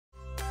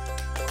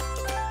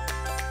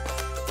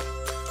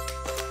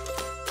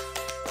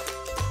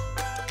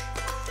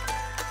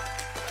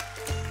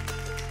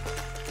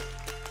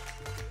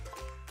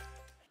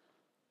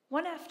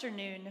One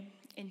afternoon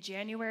in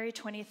January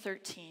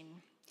 2013,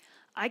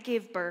 I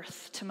gave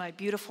birth to my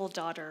beautiful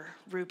daughter,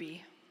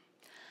 Ruby.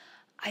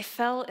 I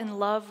fell in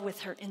love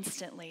with her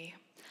instantly,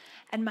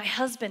 and my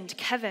husband,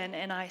 Kevin,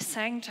 and I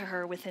sang to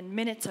her within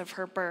minutes of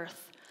her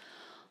birth.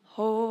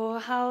 Oh,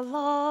 how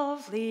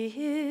lovely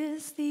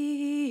is the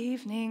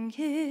evening,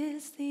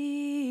 is the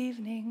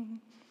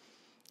evening.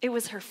 It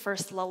was her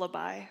first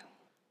lullaby.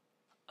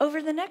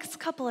 Over the next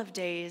couple of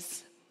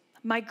days,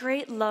 my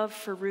great love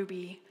for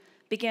Ruby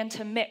began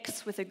to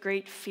mix with a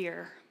great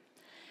fear,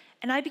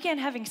 and I began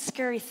having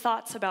scary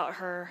thoughts about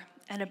her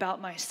and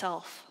about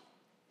myself.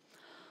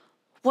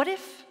 What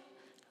if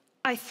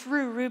I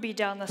threw Ruby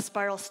down the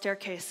spiral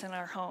staircase in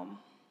our home?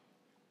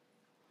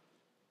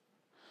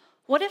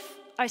 What if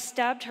I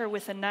stabbed her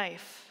with a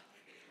knife?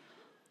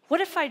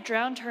 What if I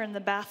drowned her in the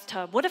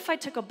bathtub? What if I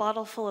took a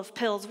bottle full of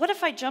pills? What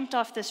if I jumped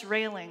off this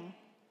railing?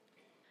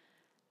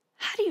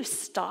 How do you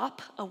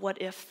stop a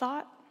what-if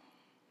thought?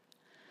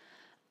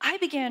 I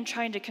began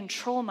trying to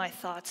control my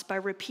thoughts by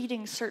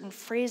repeating certain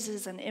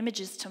phrases and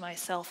images to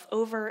myself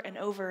over and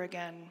over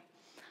again.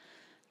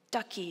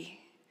 Ducky,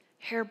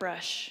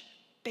 hairbrush,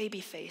 baby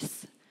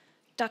face.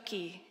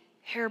 Ducky,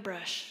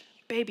 hairbrush,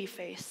 baby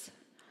face.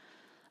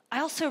 I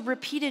also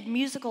repeated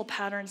musical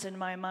patterns in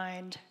my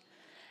mind,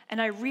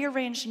 and I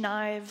rearranged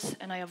knives,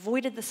 and I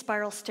avoided the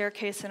spiral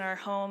staircase in our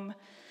home,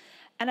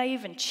 and I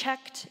even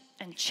checked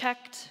and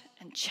checked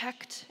and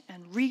checked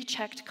and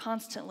rechecked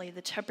constantly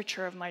the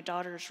temperature of my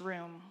daughter's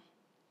room.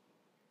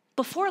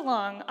 Before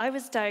long, I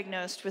was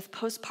diagnosed with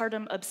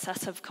postpartum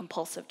obsessive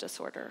compulsive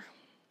disorder.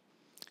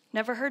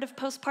 Never heard of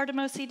postpartum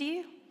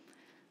OCD?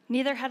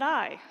 Neither had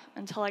I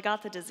until I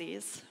got the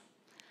disease.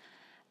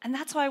 And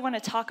that's why I want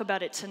to talk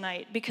about it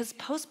tonight, because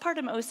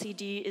postpartum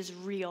OCD is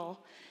real,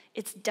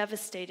 it's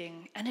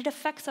devastating, and it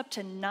affects up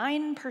to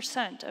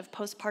 9% of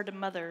postpartum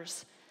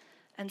mothers,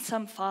 and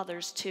some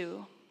fathers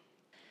too.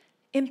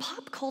 In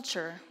pop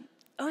culture,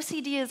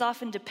 OCD is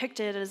often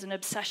depicted as an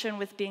obsession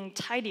with being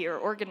tidy or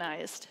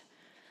organized.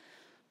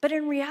 But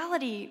in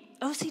reality,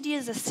 OCD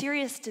is a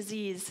serious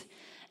disease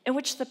in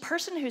which the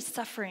person who's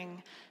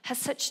suffering has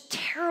such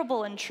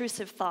terrible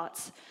intrusive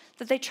thoughts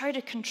that they try to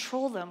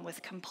control them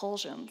with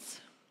compulsions.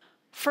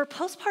 For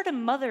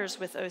postpartum mothers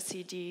with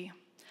OCD,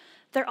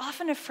 they're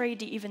often afraid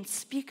to even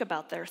speak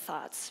about their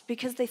thoughts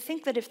because they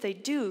think that if they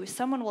do,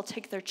 someone will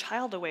take their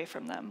child away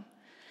from them.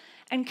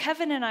 And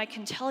Kevin and I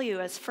can tell you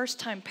as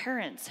first-time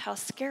parents how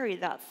scary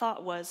that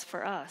thought was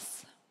for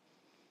us.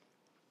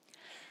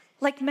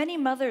 Like many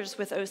mothers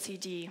with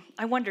OCD,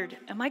 I wondered,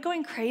 am I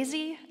going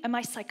crazy? Am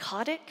I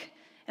psychotic?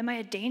 Am I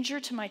a danger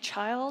to my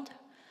child?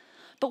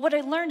 But what I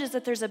learned is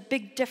that there's a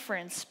big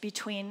difference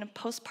between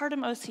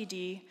postpartum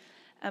OCD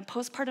and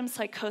postpartum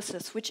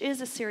psychosis, which is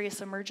a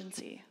serious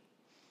emergency.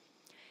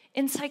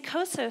 In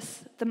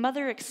psychosis, the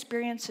mother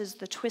experiences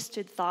the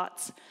twisted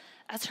thoughts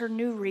as her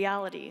new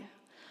reality.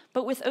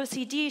 But with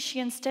OCD,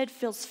 she instead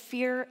feels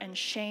fear and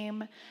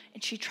shame,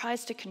 and she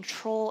tries to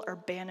control or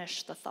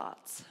banish the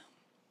thoughts.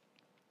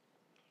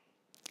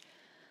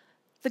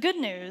 The good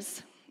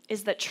news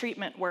is that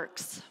treatment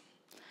works.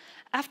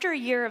 After a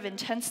year of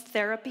intense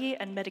therapy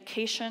and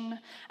medication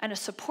and a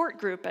support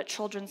group at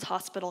Children's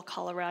Hospital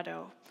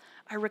Colorado,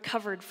 I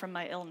recovered from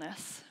my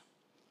illness.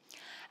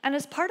 And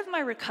as part of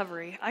my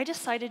recovery, I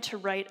decided to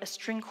write a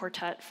string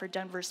quartet for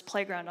Denver's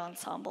Playground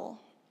Ensemble.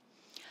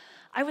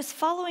 I was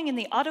following in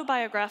the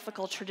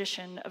autobiographical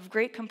tradition of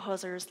great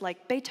composers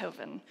like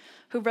Beethoven,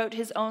 who wrote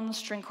his own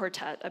string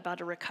quartet about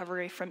a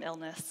recovery from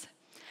illness,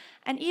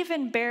 and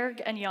even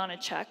Berg and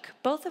Janáček,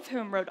 both of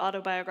whom wrote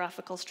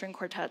autobiographical string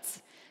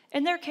quartets,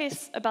 in their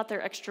case about their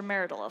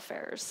extramarital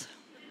affairs.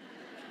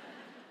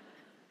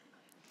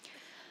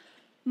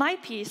 My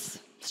piece,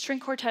 String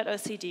Quartet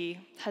OCD,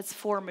 has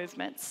 4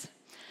 movements.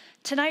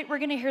 Tonight we're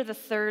going to hear the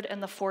 3rd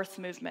and the 4th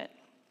movement.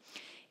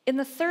 In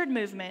the 3rd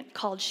movement,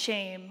 called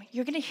Shame,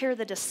 you're going to hear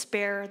the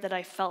despair that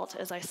I felt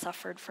as I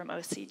suffered from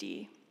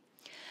OCD.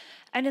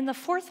 And in the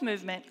 4th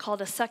movement, called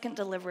A Second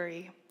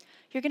Delivery,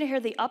 you're going to hear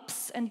the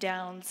ups and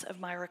downs of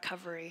my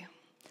recovery.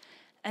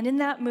 And in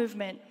that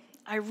movement,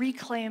 I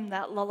reclaim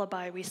that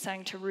lullaby we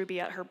sang to Ruby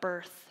at her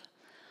birth.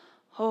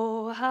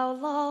 Oh, how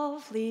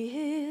lovely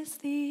is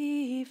the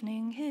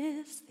evening,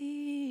 is the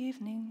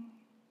evening.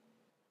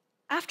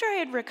 After I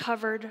had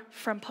recovered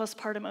from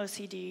postpartum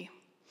OCD,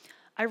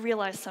 I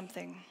realized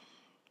something.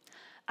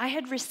 I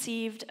had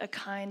received a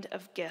kind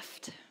of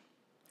gift.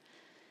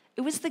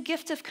 It was the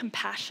gift of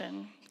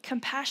compassion,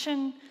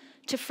 compassion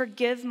to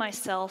forgive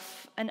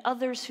myself and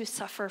others who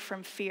suffer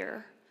from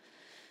fear.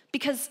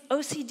 Because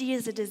OCD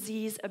is a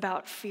disease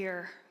about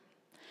fear.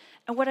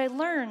 And what I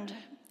learned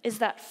is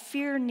that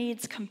fear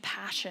needs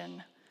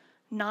compassion,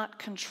 not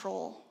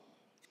control.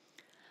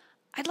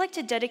 I'd like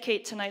to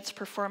dedicate tonight's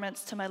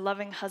performance to my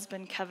loving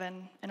husband,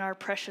 Kevin, and our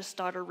precious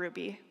daughter,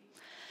 Ruby.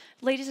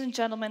 Ladies and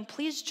gentlemen,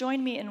 please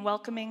join me in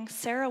welcoming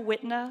Sarah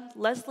Whitnah,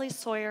 Leslie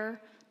Sawyer,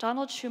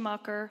 Donald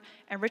Schumacher,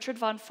 and Richard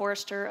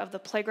vonFoerster of the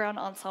Playground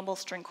Ensemble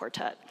String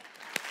Quartet.